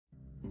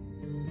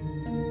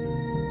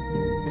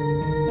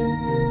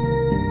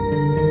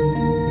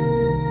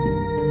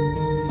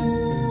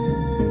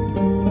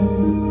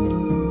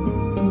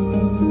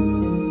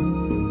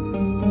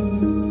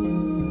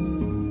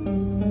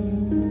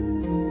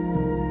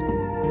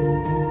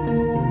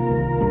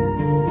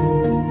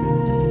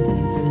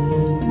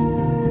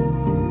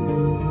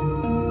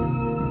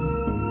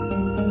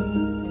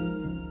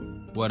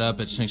What up,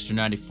 it's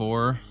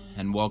Shankster94,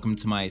 and welcome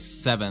to my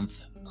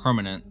 7th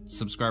permanent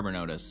subscriber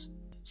notice.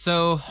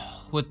 So,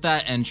 with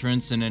that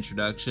entrance and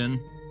introduction,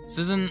 this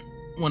isn't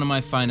one of my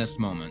finest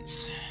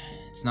moments.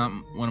 It's not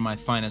one of my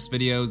finest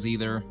videos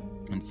either.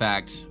 In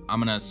fact,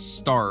 I'm gonna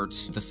start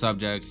the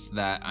subject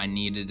that I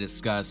need to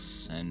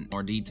discuss in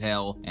more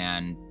detail,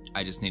 and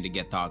I just need to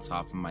get thoughts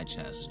off of my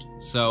chest.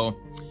 So,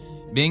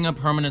 being a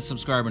permanent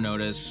subscriber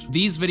notice,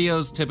 these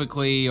videos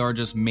typically are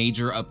just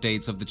major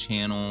updates of the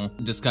channel,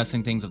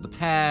 discussing things of the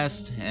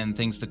past and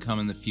things to come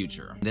in the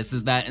future. This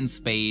is that in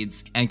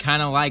spades, and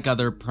kind of like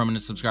other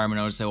permanent subscriber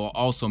notice, it will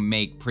also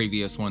make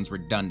previous ones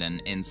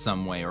redundant in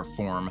some way or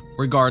form.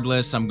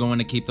 Regardless, I'm going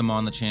to keep them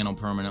on the channel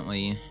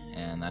permanently,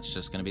 and that's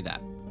just going to be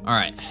that.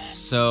 Alright,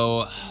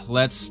 so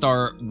let's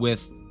start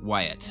with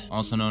Wyatt,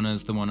 also known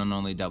as the one and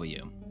only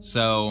W.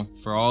 So,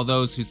 for all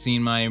those who've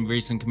seen my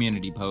recent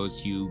community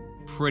post, you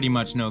pretty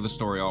much know the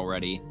story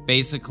already.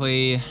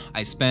 Basically,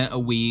 I spent a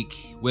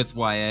week with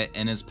Wyatt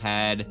in his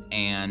pad,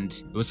 and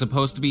it was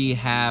supposed to be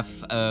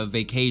half a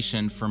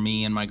vacation for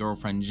me and my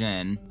girlfriend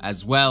Jen,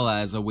 as well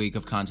as a week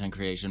of content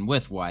creation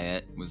with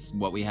Wyatt, with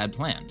what we had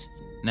planned.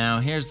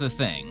 Now, here's the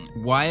thing.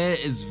 Wyatt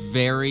is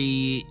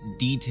very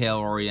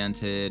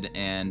detail-oriented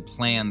and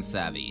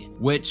plan-savvy,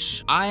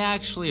 which I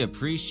actually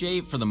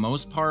appreciate for the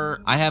most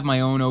part. I have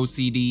my own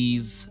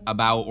OCDs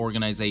about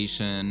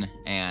organization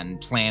and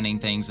planning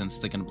things and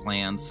sticking to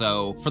plans,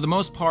 so for the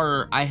most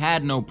part, I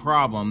had no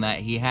problem that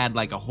he had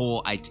like a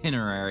whole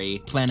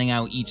itinerary planning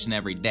out each and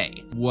every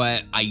day.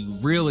 What I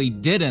really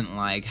didn't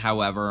like,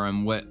 however,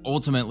 and what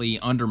ultimately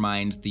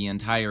undermined the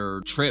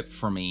entire trip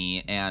for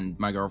me and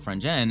my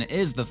girlfriend Jen,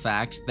 is the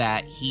fact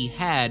that he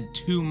had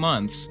 2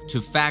 months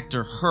to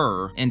factor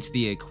her into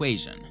the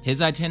equation.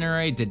 His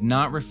itinerary did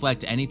not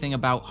reflect anything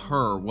about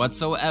her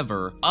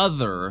whatsoever,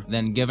 other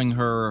than giving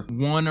her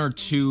 1 or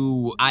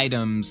 2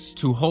 items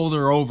to hold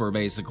her over,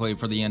 basically,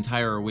 for the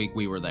entire week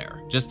we were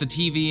there. Just a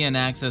TV and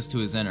access to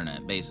his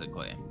internet,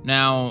 basically.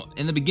 Now,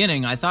 in the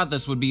beginning, I thought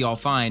this would be all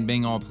fine,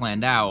 being all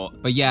planned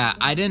out, but yeah,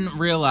 I didn't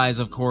realize,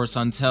 of course,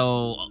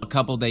 until a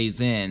couple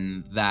days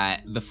in,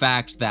 that the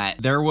fact that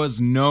there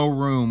was no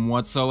room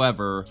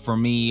whatsoever for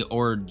me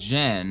or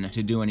Jen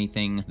to do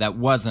anything that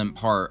wasn't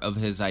part of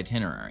his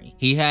itinerary.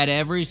 He had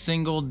every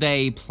single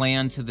day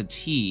planned to the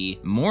T,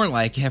 more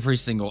like every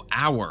single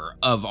hour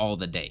of all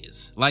the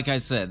days. Like I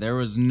said, there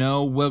was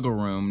no wiggle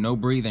room, no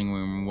breathing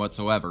room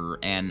whatsoever,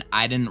 and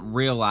I didn't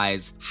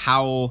realize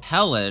how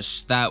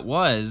hellish that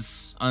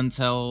was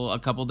until a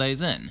couple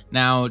days in.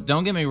 Now,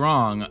 don't get me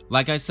wrong,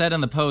 like I said in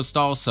the post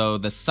also,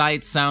 the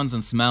sights, sounds,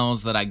 and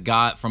smells that I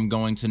got from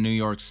going to New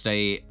York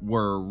State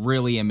were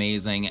really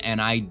amazing, and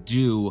I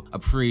do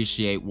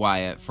appreciate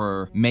Wyatt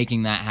for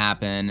making that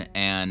happen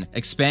and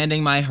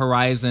expanding my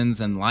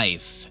horizons in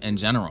life in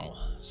general.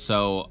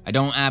 So, I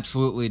don't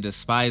absolutely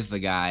despise the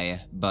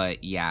guy,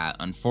 but yeah,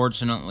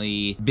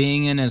 unfortunately,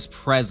 being in his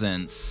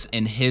presence,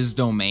 in his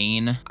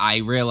domain, I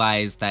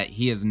realized that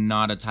he is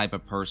not a type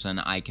of person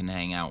I can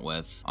hang out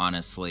with,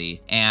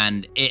 honestly.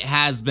 And it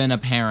has been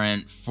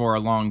apparent for a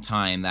long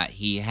time that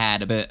he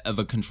had a bit of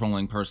a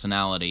controlling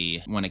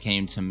personality when it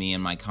came to me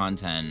and my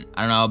content.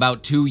 I don't know,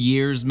 about 2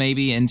 years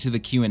maybe into the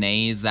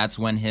Q&As, that's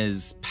when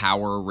his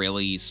power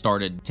really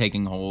started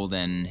taking hold,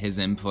 and his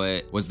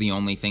input was the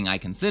only thing I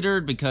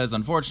considered, because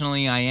unfortunately,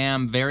 I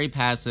am very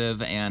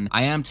passive and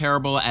I am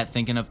terrible at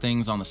thinking of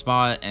things on the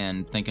spot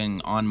and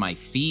thinking on my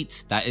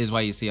feet. That is why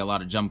you see a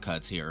lot of jump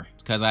cuts here.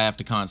 It's because I have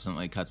to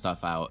constantly cut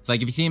stuff out. It's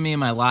like if you see me in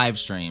my live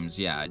streams,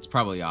 yeah, it's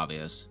probably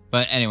obvious.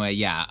 But anyway,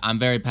 yeah, I'm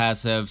very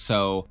passive,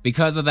 so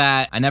because of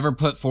that, I never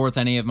put forth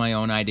any of my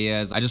own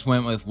ideas. I just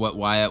went with what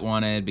Wyatt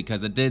wanted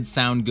because it did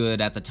sound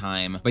good at the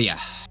time. But yeah,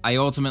 I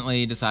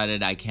ultimately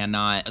decided I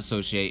cannot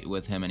associate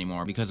with him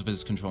anymore because of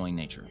his controlling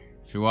nature.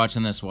 If you're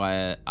watching this,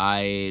 Wyatt,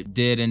 I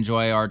did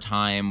enjoy our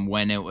time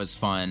when it was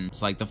fun.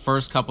 It's like the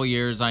first couple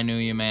years I knew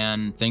you,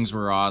 man, things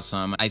were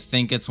awesome. I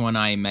think it's when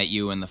I met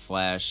you in the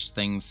flesh,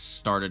 things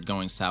started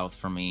going south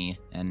for me.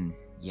 And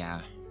yeah,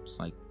 it's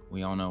like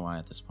we all know why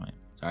at this point.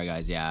 Sorry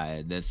guys,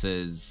 yeah, this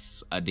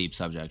is a deep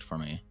subject for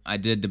me. I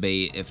did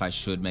debate if I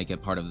should make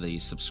it part of the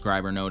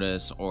subscriber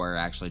notice or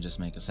actually just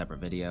make a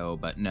separate video,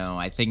 but no,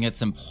 I think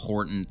it's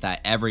important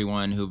that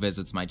everyone who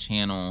visits my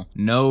channel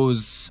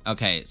knows.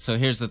 Okay, so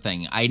here's the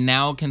thing. I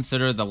now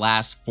consider the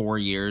last 4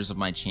 years of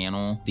my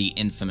channel the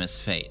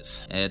infamous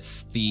phase.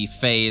 It's the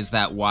phase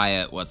that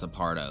Wyatt was a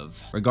part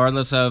of.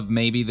 Regardless of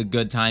maybe the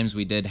good times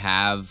we did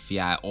have,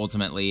 yeah,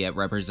 ultimately it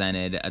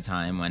represented a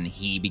time when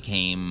he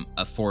became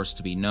a force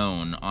to be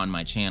known on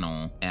my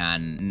channel,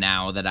 and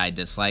now that I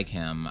dislike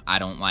him, I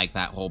don't like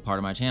that whole part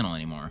of my channel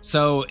anymore.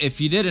 So if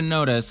you didn't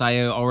notice, I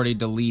already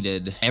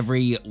deleted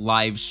every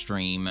live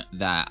stream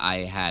that I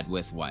had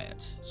with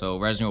Wyatt. So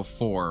Resident Evil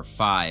 4,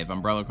 5,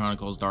 Umbrella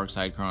Chronicles, Dark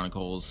Side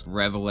Chronicles,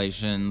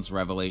 Revelations,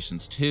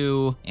 Revelations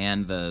 2,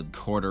 and the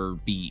Quarter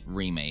Beat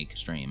remake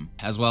stream,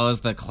 as well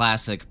as the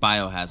classic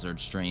Biohazard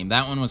stream.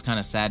 That one was kind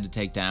of sad to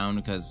take down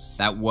because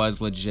that was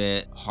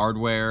legit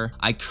hardware.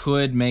 I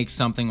could make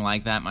something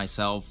like that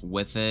myself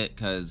with it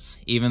because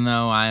even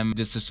though I'm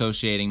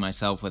disassociating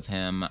myself with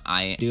him,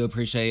 I do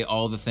appreciate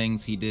all the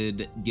things he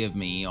did give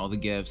me, all the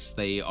gifts.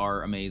 They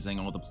are amazing,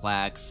 all the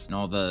plaques and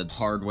all the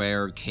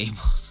hardware,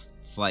 cables.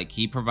 It's like,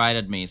 he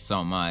provided me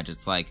so much.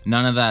 It's like,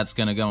 none of that's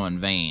gonna go in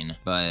vain,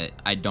 but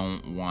I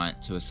don't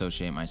want to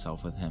associate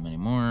myself with him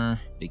anymore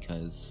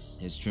because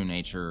his true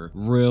nature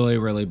really,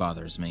 really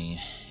bothers me,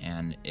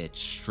 and it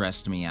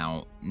stressed me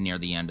out near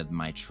the end of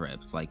my trip.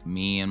 Like,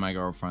 me and my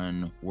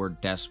girlfriend were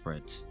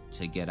desperate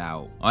to get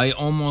out. I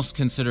almost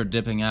considered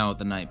dipping out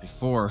the night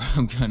before,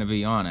 I'm gonna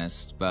be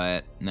honest,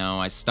 but no,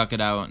 I stuck it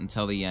out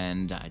until the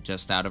end. I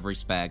just, out of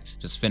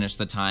respect, just finished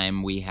the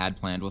time we had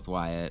planned with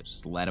Wyatt,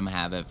 just let him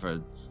have it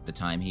for the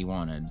time he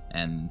wanted,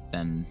 and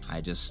then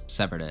I just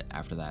severed it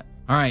after that.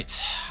 Alright,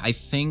 I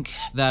think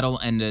that'll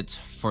end it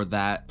for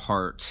that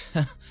part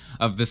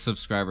of the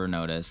subscriber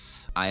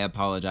notice. I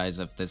apologize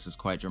if this is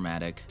quite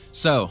dramatic.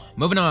 So,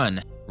 moving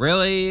on.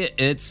 Really,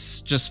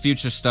 it's just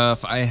future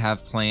stuff I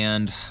have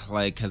planned,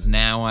 like, cause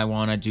now I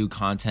want to do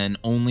content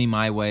only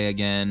my way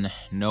again,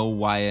 no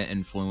Wyatt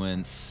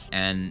influence,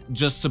 and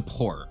just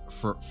support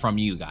from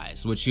you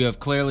guys, which you have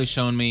clearly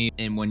shown me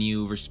in when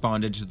you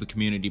responded to the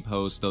community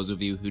post, those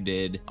of you who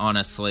did.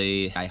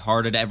 Honestly, I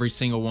hearted every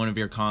single one of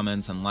your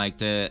comments and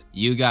liked it.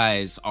 You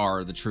guys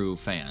are the true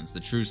fans, the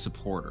true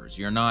supporters.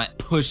 You're not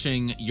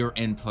pushing your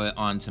input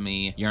onto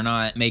me. You're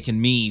not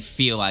making me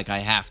feel like I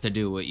have to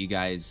do what you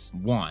guys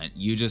want.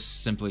 You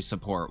just simply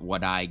support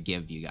what I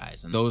give you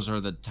guys, and those are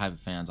the type of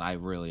fans I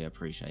really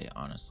appreciate,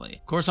 honestly.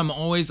 Of course, I'm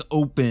always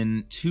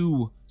open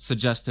to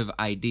suggestive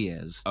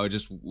ideas. I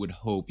just would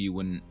hope you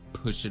wouldn't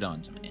push it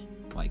onto me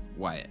like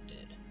Wyatt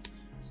did.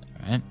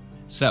 Alright,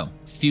 so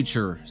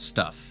future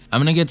stuff.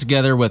 I'm gonna get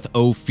together with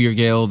O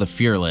Feargale the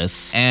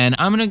Fearless, and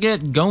I'm gonna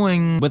get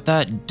going with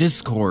that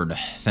Discord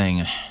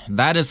thing.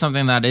 That is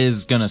something that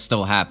is gonna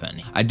still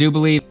happen. I do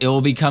believe it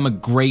will become a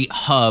great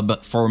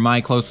hub for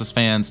my closest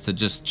fans to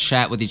just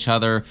chat with each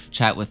other,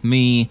 chat with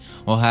me.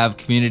 We'll have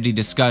community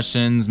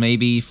discussions,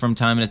 maybe from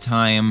time to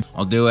time.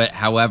 I'll do it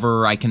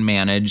however I can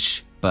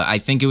manage, but I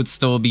think it would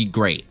still be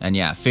great. And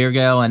yeah,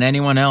 Feargale and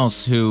anyone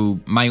else who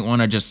might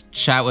want to just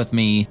chat with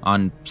me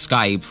on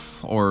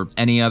Skype or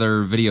any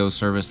other video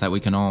service that we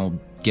can all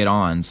get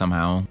on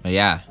somehow. But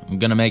yeah, I'm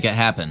gonna make it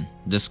happen.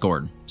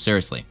 Discord,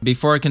 seriously.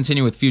 Before I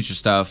continue with future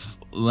stuff,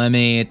 let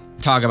me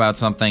talk about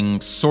something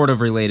sort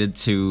of related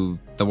to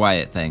the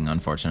Wyatt thing,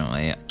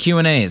 unfortunately.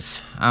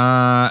 Q&As.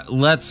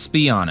 Let's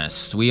be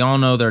honest. We all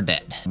know they're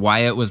dead.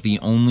 Wyatt was the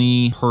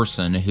only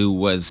person who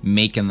was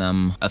making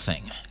them a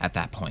thing at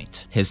that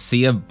point. His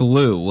Sea of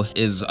Blue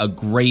is a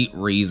great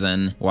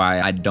reason why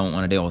I don't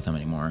want to deal with him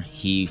anymore.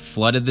 He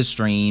flooded the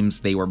streams.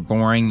 They were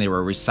boring. They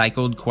were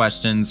recycled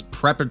questions,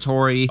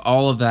 preparatory,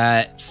 all of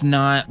that. It's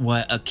not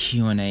what a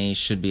Q&A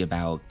should be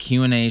about.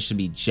 Q&A should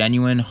be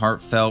genuine,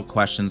 heartfelt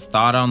questions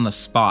thought on the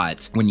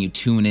spot when you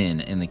tune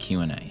in the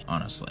Q&A,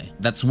 honestly.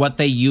 That's what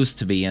they used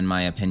to be, in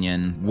my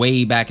opinion,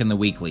 way back in the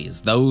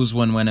weeklies. Those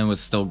when it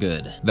was still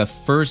good. The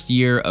first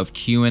year of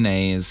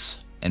Q&As,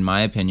 in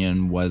my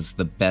opinion, was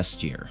the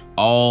best year.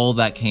 All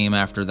that came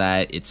after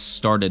that, it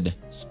started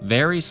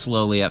very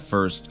slowly at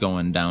first,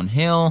 going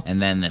downhill,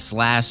 and then this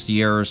last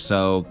year or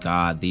so,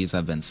 God, these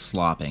have been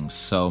slopping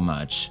so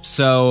much.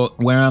 So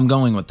where I'm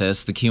going with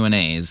this, the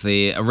Q&As,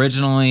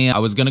 originally I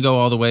was gonna go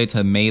all the way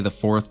to May the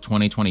 4th,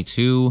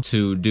 2022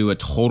 to do a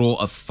total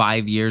of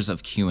 5 years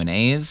of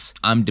Q&As.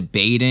 I'm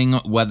debating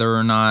whether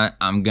or not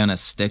I'm gonna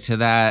stick to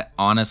that.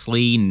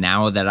 Honestly,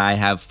 now that I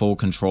have full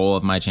control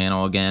of my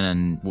channel again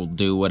and will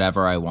do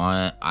whatever I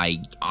want, I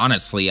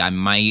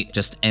might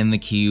just end the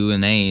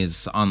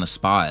Q&As on the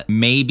spot.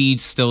 Maybe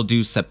still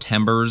do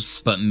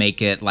September's, but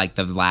make it like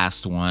the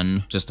last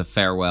one, just a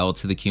farewell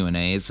to the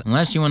Q&As.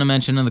 Unless you want to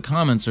mention in the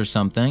comments or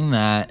something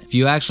that if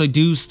you actually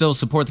do still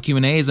support the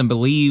Q&As and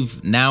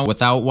believe now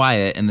without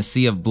Wyatt in the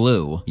Sea of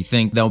Blue, you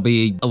think they'll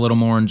be a little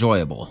more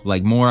enjoyable,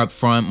 like more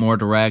upfront, more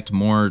direct,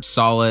 more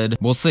solid.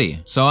 We'll see.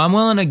 So I'm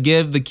willing to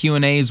give the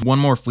Q&As one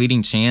more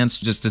fleeting chance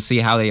just to see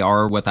how they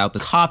are without the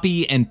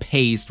copy and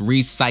paste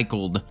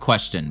recycled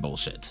question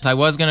bullshit. I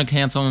was gonna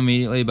cancel them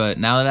immediately, but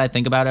now that I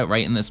think about it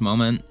right in this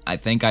moment, I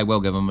think I will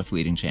give them a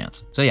fleeting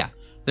chance. So yeah,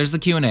 there's the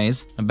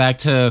Q&As. Back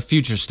to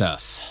future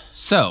stuff.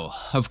 So,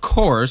 of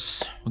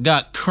course, we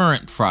got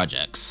current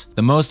projects.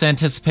 The most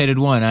anticipated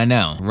one, I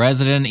know.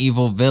 Resident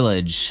Evil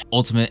Village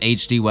Ultimate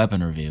HD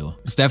Weapon Review.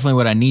 It's definitely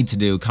what I need to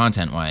do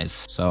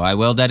content-wise, so I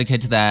will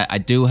dedicate to that. I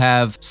do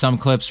have some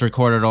clips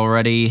recorded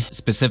already,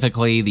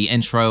 specifically the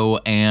intro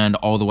and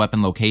all the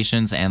weapon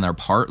locations and their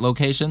part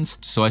locations.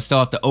 So I still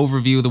have to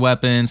overview the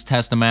weapons,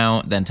 test them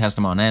out, then test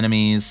them on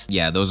enemies.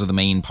 Yeah, those are the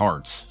main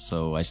parts,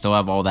 so I still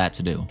have all that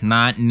to do.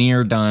 Not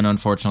near done,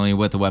 unfortunately,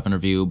 with the weapon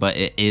review, but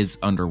it is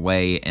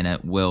underway, and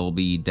it will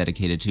be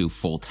dedicated to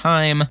full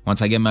time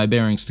once I get my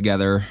bearings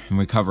together and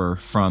recover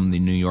from the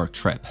New York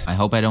trip. I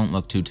hope I don't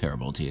look too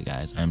terrible to you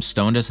guys. I'm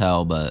stoned as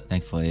hell, but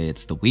thankfully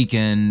it's the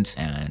weekend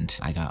and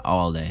I got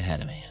all day ahead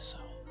of me, so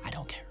I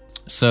don't care.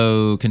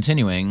 So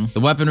continuing, the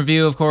weapon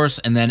review, of course,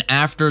 and then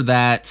after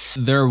that,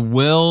 there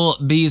will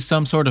be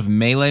some sort of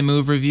melee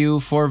move review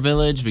for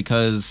Village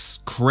because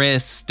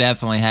Chris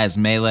definitely has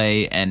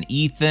melee, and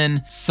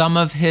Ethan, some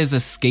of his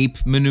escape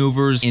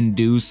maneuvers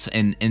induce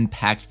an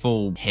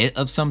impactful hit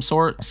of some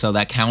sort, so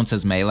that counts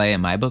as melee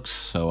in my books,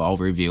 so I'll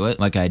review it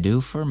like I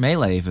do for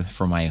melee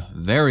for my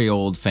very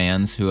old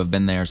fans who have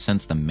been there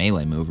since the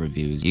melee move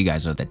reviews. You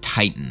guys are the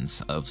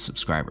titans of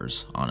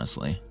subscribers,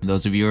 honestly.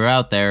 Those of you who are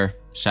out there,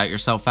 shout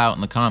yourself out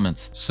in the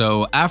comments.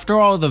 So after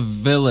all the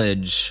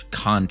Village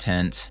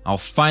content, I'll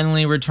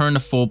finally return to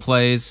full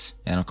plays,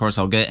 and of course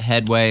I'll get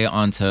headway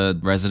onto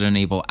Resident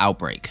Evil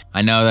Outbreak.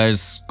 I know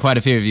there's quite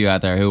a few of you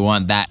out there who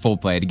want that full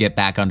play to get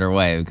back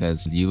underway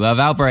because you love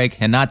Outbreak,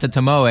 and not to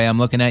Tomoe, I'm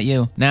looking at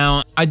you.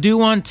 Now, I do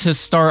want to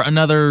start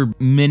another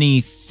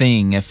mini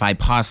thing if I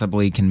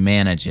possibly can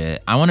manage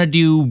it. I want to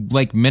do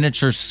like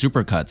miniature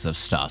supercuts of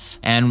stuff,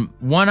 and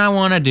one I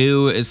want to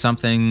do is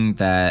something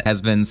that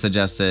has been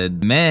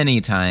suggested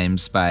many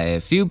times by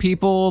a few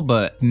people,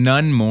 but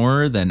none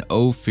more than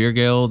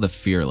Feargale the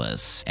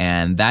Fearless.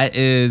 And that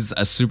is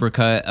a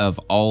supercut of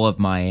all of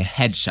my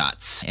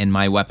headshots in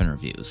my weapon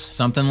reviews.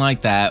 Something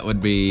like that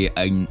would be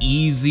an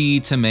easy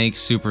to make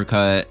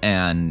supercut,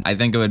 and I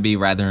think it would be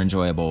rather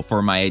enjoyable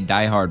for my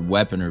diehard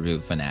weapon review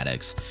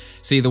fanatics.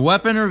 See, the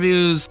weapon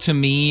reviews to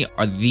me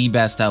are the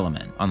best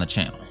element on the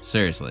channel.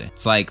 Seriously.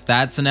 It's like,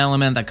 that's an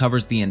element that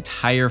covers the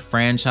entire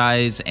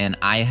franchise, and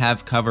I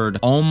have covered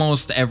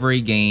almost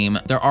every game.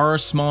 There are a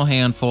small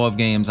handful of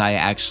games I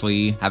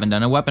actually haven't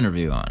done a weapon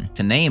review on.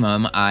 To name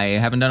them, I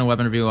haven't done a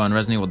weapon review on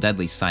Resident Evil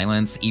Deadly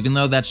Silence, even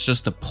though that's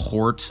just a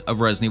port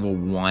of Resident Evil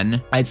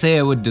 1. I'd say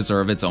it would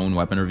deserve its own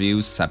weapon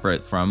review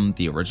separate from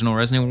the original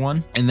Resident Evil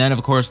 1. And then,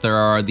 of course, there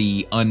are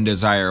the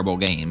undesirable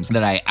games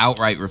that I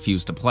outright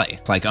refuse to play,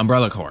 like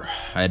Umbrella Corps.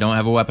 I don't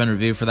have a weapon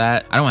review for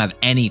that. I don't have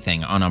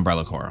anything on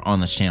Umbrella Corps on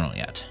this channel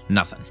yet.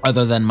 Nothing.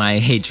 Other than my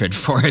hatred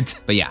for it.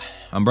 But yeah.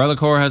 Umbrella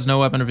Corps has no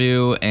weapon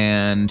review,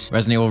 and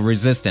Resident Evil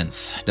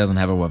Resistance doesn't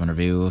have a weapon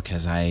review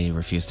because I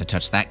refused to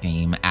touch that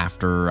game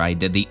after I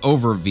did the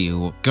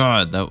overview.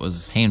 God, that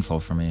was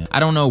painful for me. I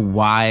don't know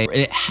why.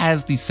 It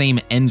has the same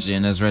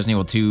engine as Resident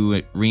Evil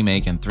 2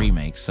 Remake and 3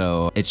 Remake,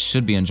 so it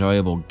should be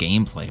enjoyable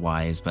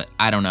gameplay-wise, but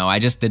I don't know. I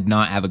just did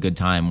not have a good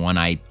time when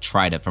I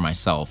tried it for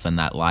myself in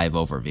that live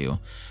overview.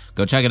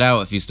 Go check it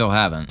out if you still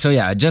haven't. So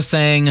yeah, just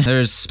saying,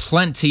 there's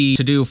plenty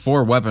to do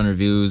for weapon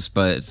reviews,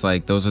 but it's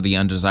like, those are the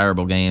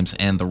undesirable games,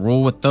 and the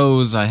rule with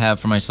those I have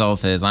for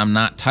myself is I'm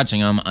not touching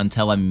them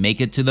until I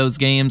make it to those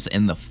games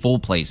in the full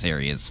play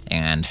series,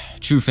 and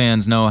true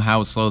fans know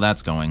how slow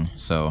that's going,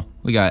 so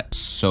we got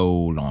so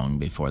long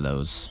before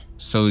those.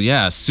 So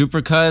yeah,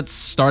 supercuts,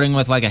 starting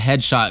with like a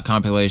headshot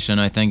compilation,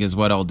 I think is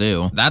what I'll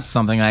do. That's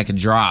something I could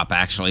drop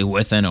actually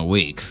within a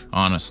week,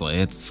 honestly.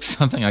 It's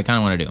something I kind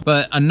of want to do.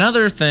 But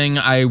another thing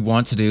I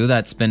want to do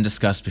that's been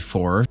discussed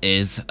before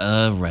is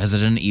a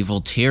Resident Evil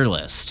tier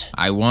list.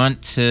 I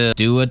want to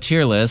do a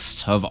tier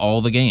list of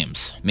all the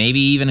games, maybe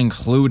even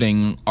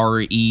including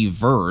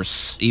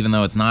RE-verse, even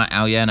though it's not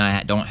out yet and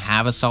I don't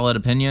have a solid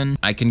opinion.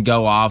 I can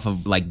go off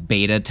of like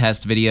beta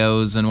test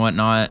videos and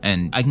whatnot,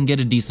 and I can get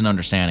a decent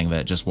understanding of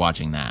it just watching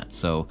that,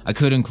 so I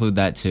could include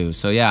that too.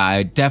 So yeah,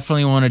 I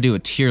definitely want to do a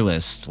tier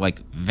list like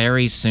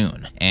very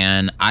soon,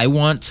 and I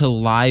want to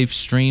live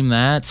stream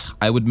that.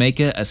 I would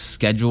make it a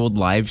scheduled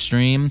live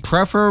stream,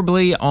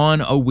 preferably on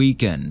a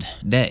weekend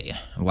day,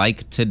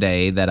 like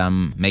today that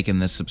I'm making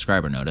this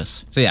subscriber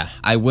notice. So yeah,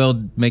 I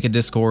will make a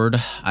Discord,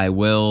 I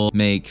will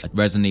make a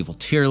Resident Evil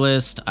tier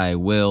list, I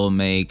will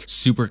make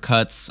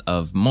supercuts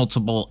of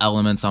multiple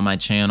elements on my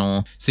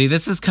channel. See,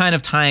 this is kind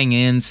of tying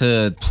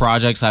into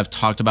projects I've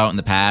talked about in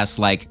the past.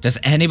 Like, does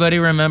anybody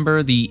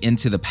remember the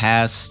Into the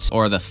Past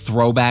or the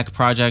Throwback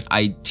project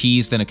I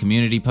teased in a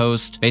community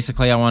post?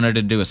 Basically, I wanted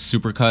to do a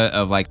supercut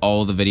of like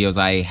all the videos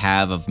I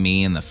have of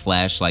me in the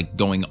flesh, like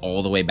going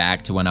all the way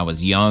back to when I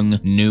was young,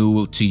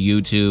 new to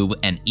YouTube,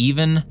 and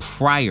even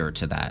prior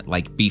to that,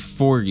 like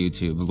before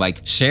YouTube, like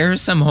share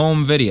some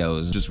home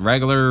videos, just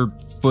regular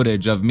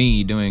footage of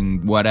me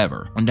doing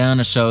whatever. I'm down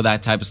to show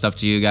that type of stuff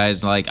to you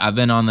guys. Like, I've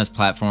been on this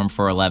platform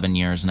for 11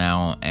 years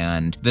now,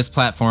 and this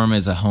platform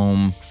is a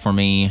home for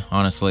me,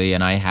 honestly,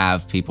 and I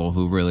have people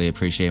who really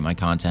appreciate my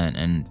content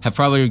and have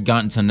probably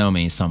gotten to know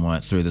me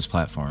somewhat through this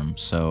platform.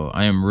 So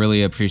I am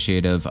really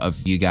appreciative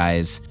of you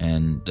guys,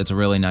 and it's a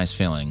really nice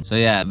feeling. So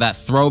yeah, that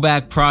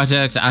Throwback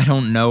project, I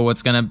don't know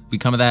what's gonna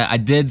become of that. I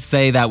did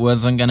say that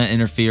wasn't gonna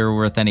interfere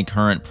with any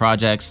current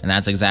projects, and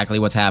that's exactly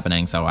what's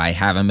happening. So I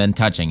haven't been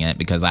touching it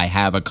because I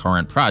have a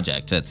current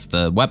project. It's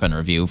the weapon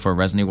review for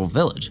Resident Evil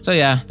Village. So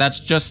yeah,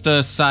 that's just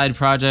a side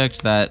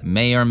project that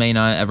may or may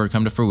not ever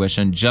come to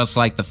fruition, just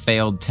like the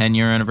failed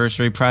 10-year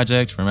anniversary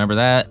project. Remember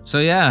that? So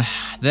yeah,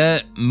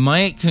 that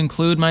might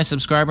conclude my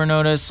subscriber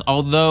notice,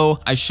 although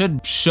I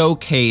should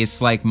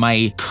showcase like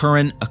my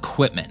current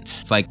equipment.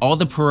 It's like all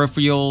the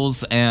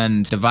peripherals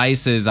and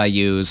devices I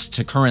use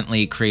to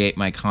currently create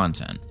my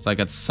content. It's like,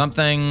 it's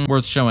something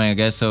worth showing, I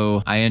guess.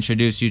 So I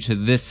introduce you to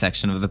this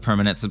section of the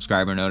permanent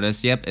subscriber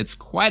notice. Yep, it's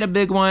quite a bit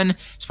big one.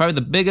 It's probably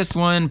the biggest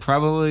one,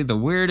 probably the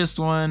weirdest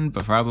one,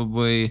 but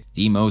probably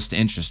the most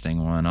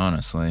interesting one,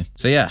 honestly.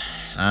 So yeah,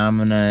 I'm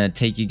gonna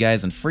take you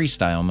guys in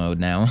freestyle mode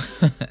now.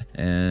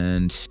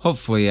 And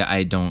hopefully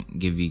I don't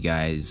give you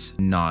guys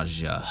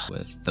nausea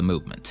with the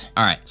movement.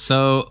 All right,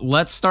 so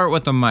let's start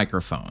with the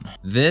microphone.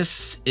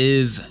 This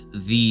is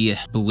the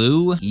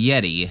Blue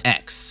Yeti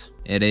X.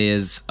 It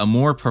is a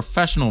more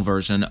professional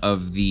version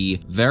of the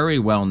very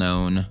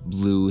well-known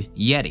Blue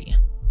Yeti.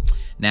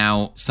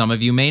 Now, some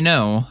of you may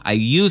know, I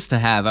used to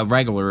have a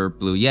regular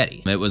Blue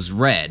Yeti. It was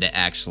red,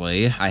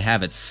 actually. I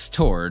have it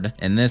stored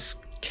in this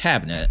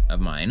cabinet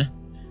of mine.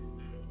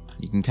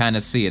 You can kind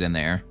of see it in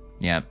there.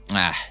 Yeah,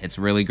 it's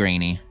really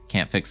grainy.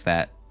 Can't fix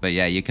that. But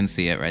yeah, you can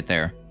see it right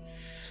there.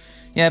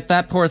 Yep,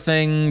 that poor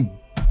thing,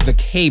 the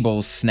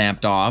cable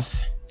snapped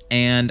off.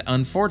 And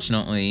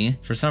unfortunately,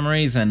 for some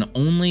reason,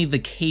 only the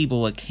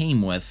cable it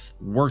came with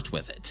worked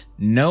with it.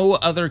 No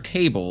other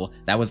cable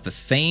that was the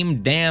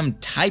same damn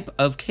type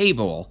of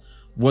cable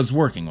was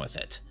working with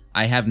it.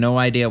 I have no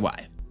idea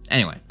why.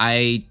 Anyway,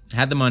 I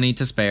had the money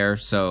to spare,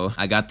 so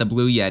I got the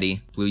Blue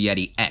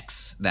Yeti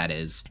X, that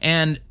is.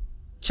 And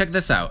check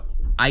this out.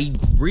 I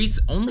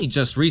only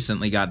just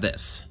recently got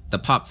this, the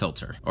pop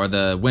filter, or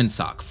the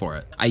windsock for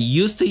it. I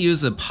used to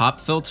use a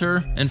pop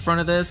filter in front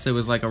of this. It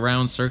was like a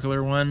round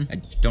circular one. I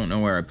don't know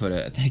where I put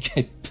it. I think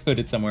I put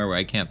it somewhere where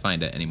I can't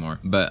find it anymore.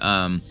 But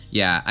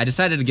yeah, I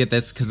decided to get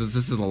this because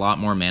this is a lot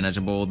more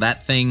manageable.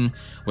 That thing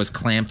was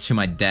clamped to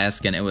my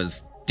desk and it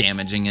was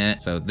damaging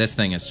it. So this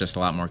thing is just a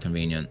lot more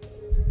convenient.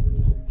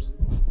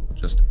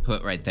 Just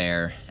put right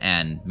there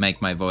and make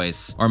my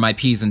voice or my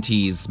P's and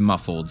T's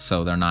muffled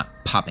so they're not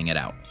popping it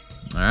out.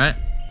 All right,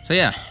 so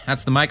yeah,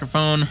 that's the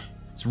microphone.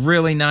 It's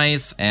really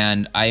nice,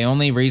 and I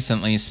only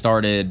recently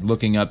started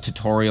looking up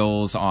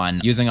tutorials on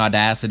using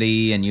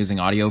Audacity and using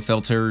audio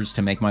filters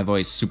to make my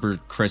voice super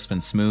crisp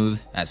and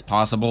smooth as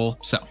possible.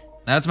 So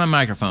that's my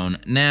microphone.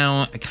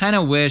 Now, I kind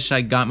of wish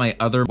I got my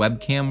other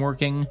webcam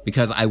working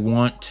because I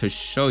want to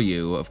show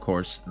you, of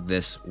course,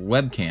 this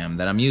webcam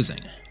that I'm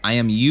using. I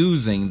am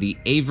using the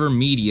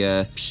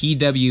AverMedia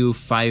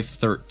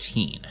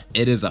PW513.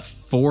 It is a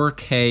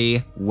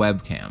 4K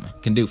webcam.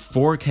 Can do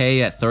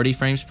 4K at 30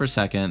 frames per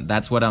second.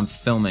 That's what I'm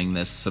filming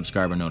this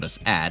subscriber notice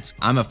at.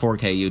 I'm a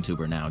 4K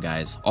YouTuber now,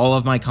 guys. All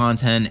of my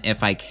content,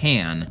 if I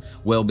can,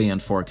 will be in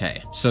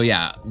 4K. So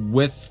yeah,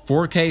 with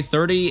 4K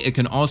 30, it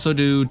can also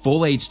do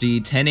full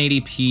HD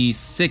 1080p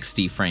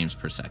 60 frames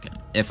per second.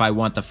 If I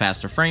want the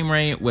faster frame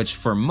rate, which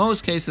for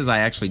most cases I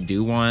actually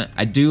do want.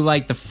 I do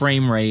like the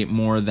frame rate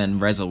more than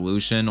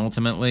resolution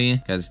ultimately,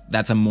 because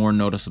that's a more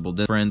noticeable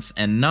difference,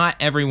 and not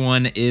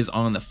everyone is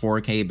on the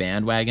 4K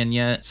bandwagon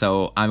yet,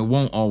 so I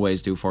won't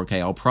always do 4K.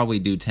 I'll probably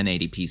do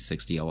 1080p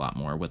 60 a lot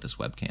more with this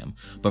webcam.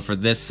 But for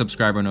this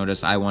subscriber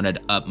notice, I wanted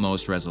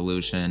utmost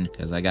resolution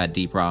because I got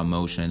deep raw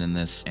motion in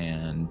this,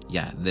 and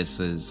yeah, this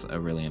is a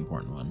really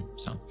important one.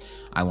 So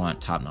I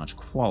want top-notch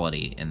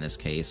quality in this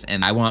case,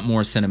 and I want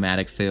more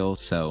cinematic feel,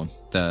 so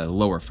the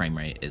lower frame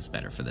rate is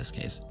better for this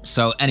case.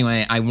 So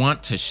anyway, I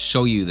want to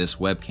show you this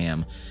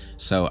webcam,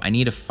 so I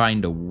need to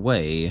find a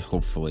way,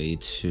 hopefully,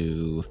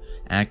 to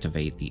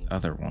activate the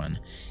other one.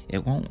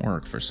 It won't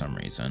work for some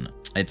reason.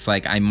 It's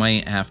like I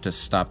might have to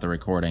stop the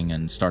recording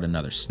and start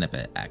another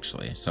snippet,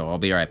 actually, so I'll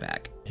be right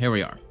back. Here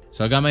we are.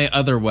 So I got my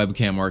other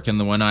webcam working,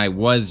 the one I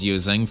was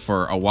using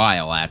for a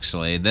while,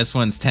 actually. This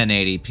one's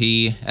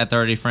 1080p at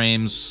 30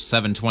 frames,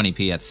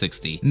 720p at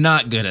 60.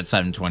 Not good at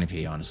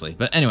 720p, honestly.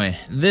 But anyway,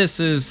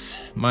 this is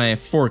my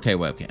 4K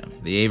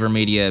webcam, the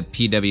AverMedia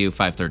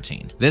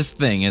PW513. This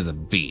thing is a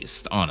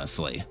beast,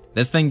 honestly.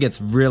 This thing gets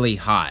really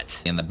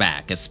hot in the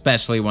back,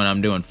 especially when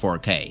I'm doing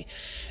 4K.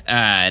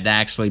 It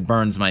actually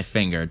burns my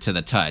finger to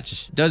the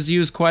touch. It does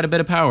use quite a bit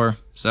of power,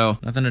 so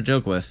nothing to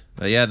joke with.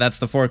 But yeah, that's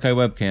the 4K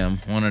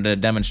webcam. Wanted to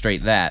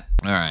demonstrate that.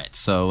 Alright,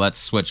 so let's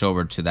switch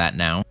over to that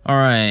now.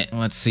 Alright,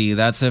 let's see.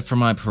 That's it for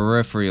my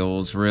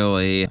peripherals,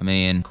 really. I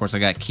mean, of course I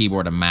got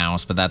keyboard and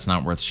mouse, but that's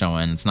not worth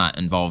showing. It's not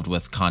involved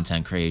with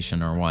content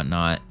creation or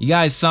whatnot. You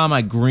guys saw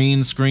my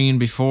green screen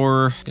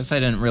before. Guess I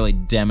didn't really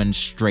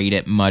demonstrate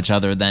it much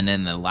other than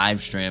in the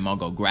live stream. I'll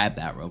go grab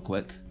that real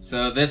quick.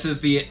 So this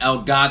is the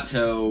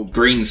Elgato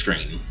green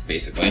screen,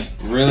 basically.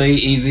 Really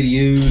easy to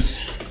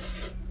use.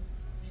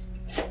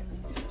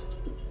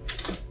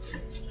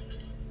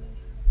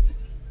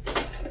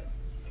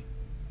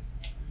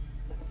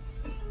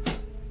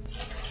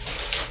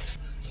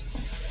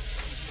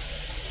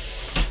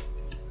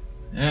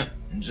 Yep,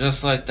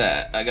 just like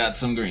that, I got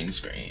some green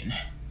screen.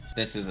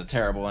 This is a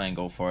terrible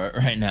angle for it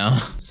right now,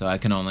 so I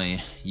can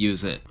only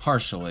use it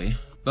partially.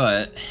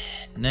 But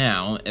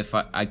now, if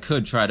I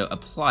could try to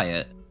apply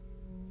it.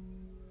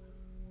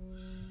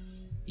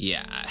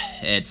 Yeah,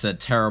 it's a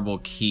terrible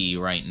key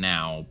right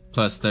now.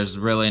 Plus, there's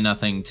really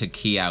nothing to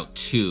key out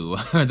to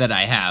that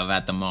I have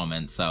at the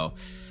moment, so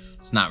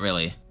it's not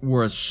really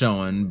worth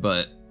showing,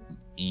 but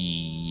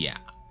yeah.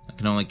 I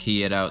can only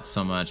key it out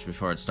so much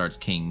before it starts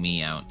keying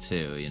me out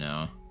too, you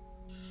know?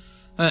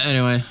 But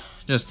anyway,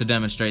 just to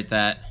demonstrate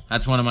that,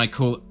 that's one of my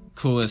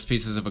coolest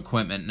pieces of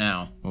equipment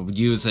now. We'll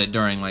use it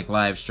during like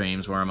live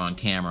streams where I'm on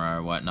camera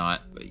or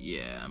whatnot. But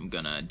yeah, I'm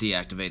gonna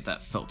deactivate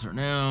that filter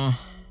now.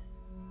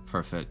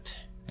 Perfect.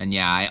 And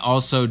yeah, I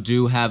also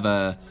do have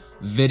a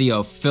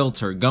video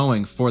filter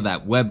going for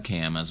that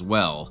webcam as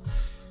well.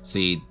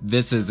 See,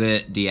 this is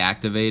it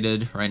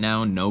deactivated right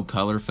now, no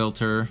color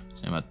filter.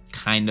 So I'm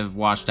kind of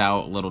washed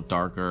out, a little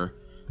darker.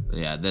 But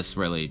yeah, this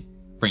really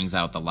brings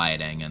out the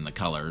lighting and the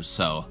colors,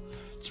 so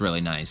it's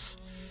really nice.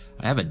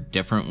 I have a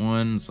different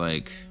one, it's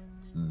like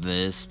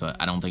this, but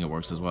I don't think it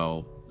works as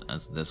well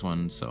as this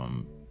one, so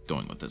I'm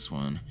going with this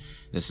one.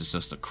 This is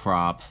just a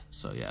crop,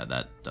 so yeah,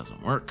 that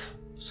doesn't work.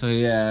 So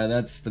yeah,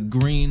 that's the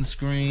green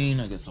screen.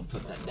 I guess I'll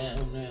put that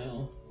down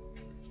now.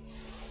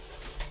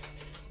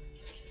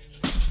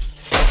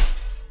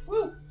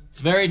 Woo! It's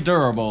very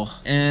durable.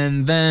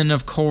 And then,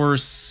 of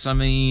course, I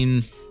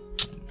mean,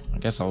 I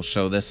guess I'll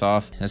show this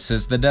off. This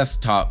is the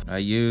desktop I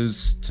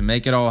use to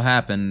make it all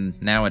happen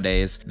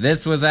nowadays.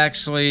 This was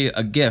actually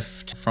a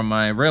gift from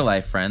my real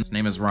life friend. His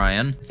name is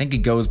Ryan. I think he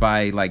goes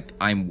by like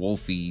I'm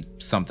Wolfie,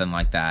 something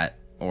like that,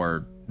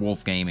 or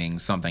Wolf Gaming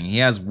something. He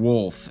has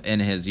Wolf in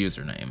his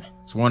username.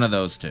 It's one of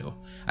those two.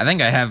 I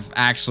think I have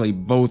actually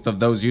both of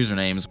those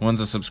usernames.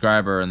 One's a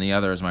subscriber and the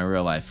other is my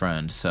real life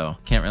friend, so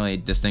can't really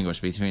distinguish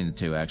between the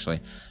two actually.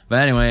 But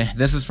anyway,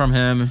 this is from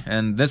him,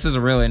 and this is a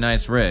really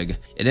nice rig.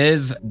 It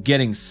is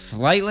getting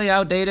slightly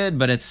outdated,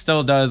 but it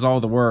still does all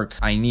the work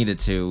I need it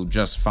to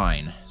just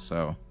fine,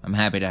 so I'm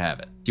happy to have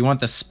it. If you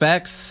want the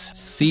specs,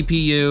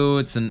 CPU,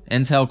 it's an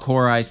Intel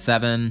Core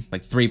i7,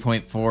 like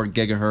 3.4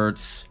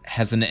 gigahertz,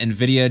 has an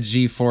NVIDIA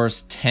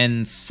GeForce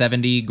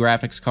 1070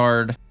 graphics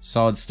card,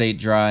 solid state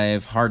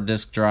drive, hard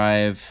disk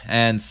drive,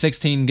 and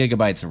 16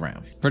 gigabytes of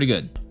RAM. Pretty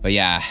good. But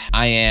yeah,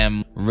 I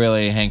am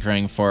really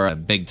hankering for a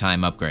big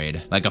time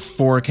upgrade, like a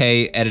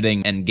 4K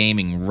editing and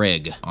gaming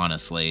rig,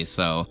 honestly.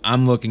 So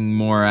I'm looking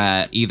more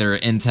at either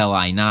Intel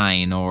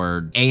i9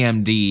 or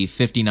AMD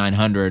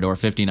 5900 or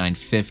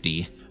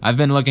 5950. I've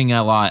been looking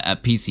a lot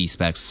at PC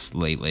specs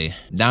lately.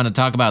 Down to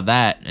talk about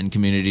that and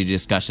community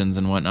discussions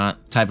and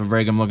whatnot. Type of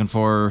rig I'm looking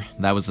for,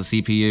 that was the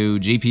CPU.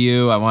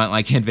 GPU, I want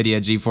like NVIDIA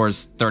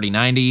GeForce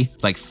 3090,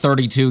 like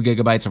 32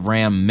 gigabytes of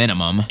RAM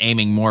minimum,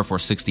 aiming more for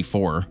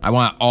 64. I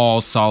want all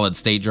solid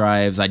state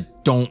drives. I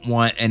don't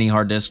want any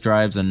hard disk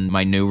drives in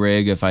my new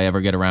rig if I ever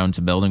get around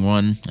to building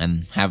one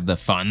and have the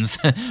funds,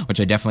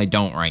 which I definitely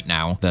don't right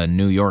now. The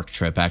New York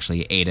trip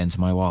actually ate into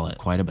my wallet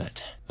quite a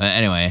bit.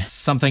 Anyway,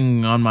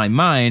 something on my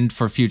mind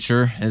for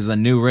future is a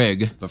new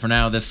rig, but for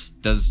now this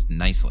does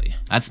nicely.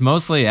 That's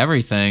mostly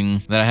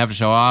everything that I have to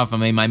show off. I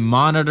mean, my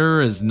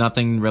monitor is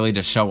nothing really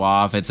to show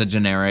off. It's a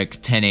generic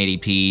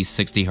 1080p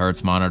 60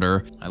 hertz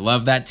monitor. I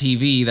love that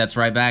TV that's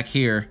right back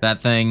here. That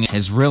thing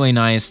is really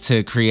nice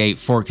to create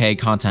 4K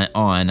content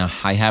on.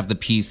 I have the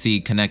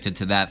PC connected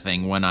to that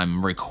thing when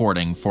I'm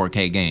recording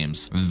 4K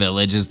games.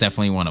 Village is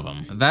definitely one of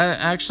them. That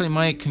actually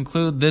might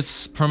conclude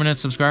this permanent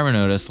subscriber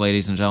notice,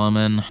 ladies and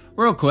gentlemen.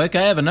 Real quick,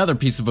 I have another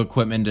piece of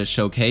equipment to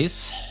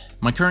showcase.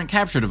 My current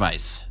capture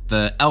device,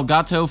 the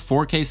Elgato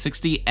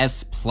 4K60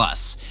 S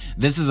Plus.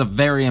 This is a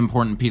very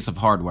important piece of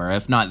hardware,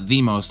 if not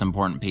the most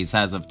important piece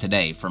as of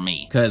today for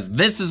me. Because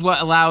this is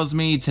what allows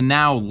me to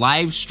now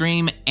live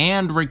stream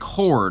and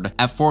record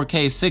at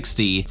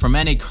 4K60 from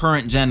any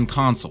current gen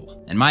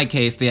console. In my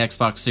case, the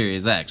Xbox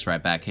Series X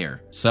right back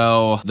here.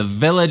 So the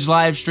Village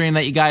live stream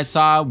that you guys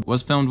saw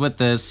was filmed with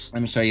this.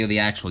 Let me show you the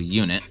actual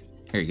unit.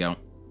 Here you go.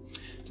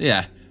 So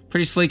yeah,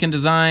 pretty sleek in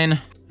design.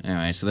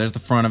 Anyway, so there's the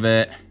front of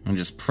it. I'm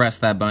just press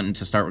that button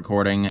to start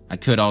recording. I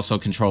could also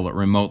control it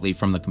remotely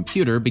from the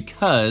computer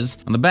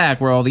because on the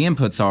back where all the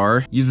inputs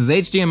are, uses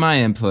HDMI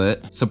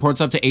input, supports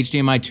up to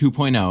HDMI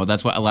 2.0.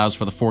 That's what allows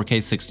for the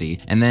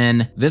 4K60. And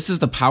then this is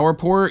the power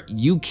port.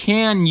 You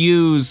can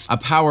use a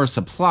power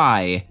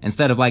supply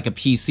instead of like a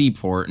PC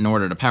port in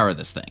order to power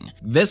this thing.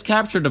 This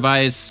capture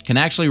device can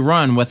actually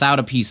run without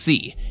a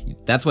PC.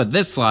 That's what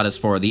this slot is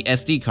for, the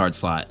SD card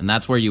slot, and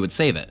that's where you would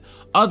save it.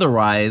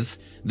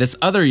 Otherwise, this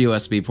other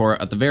USB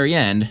port at the very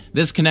end,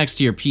 this connects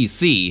to your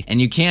PC, and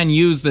you can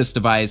use this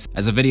device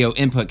as a video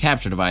input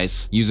capture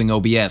device using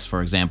OBS,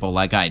 for example,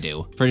 like I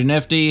do. Pretty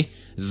nifty.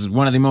 This is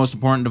one of the most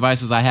important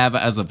devices I have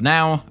as of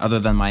now, other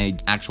than my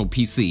actual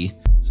PC.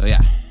 So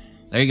yeah.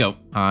 There you go.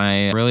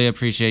 I really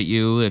appreciate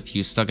you if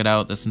you stuck it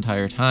out this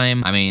entire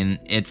time. I mean,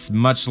 it's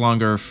much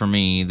longer for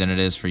me than it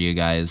is for you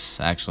guys,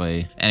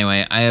 actually.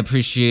 Anyway, I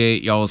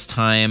appreciate y'all's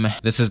time.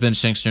 This has been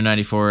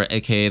Shankster94,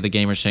 aka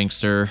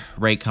TheGamerShankster.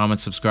 Rate,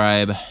 comment,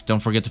 subscribe. Don't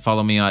forget to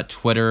follow me on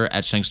Twitter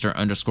at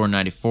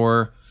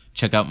Shankster_94.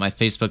 Check out my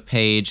Facebook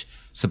page.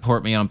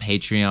 Support me on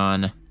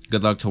Patreon.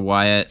 Good luck to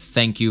Wyatt.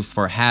 Thank you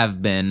for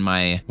have been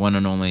my one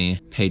and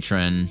only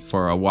patron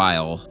for a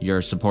while.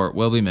 Your support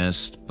will be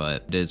missed,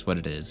 but it is what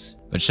it is.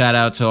 But shout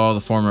out to all the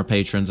former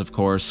patrons, of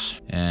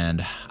course,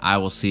 and I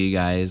will see you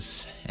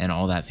guys in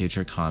all that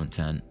future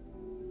content.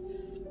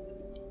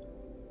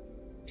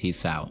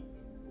 Peace out.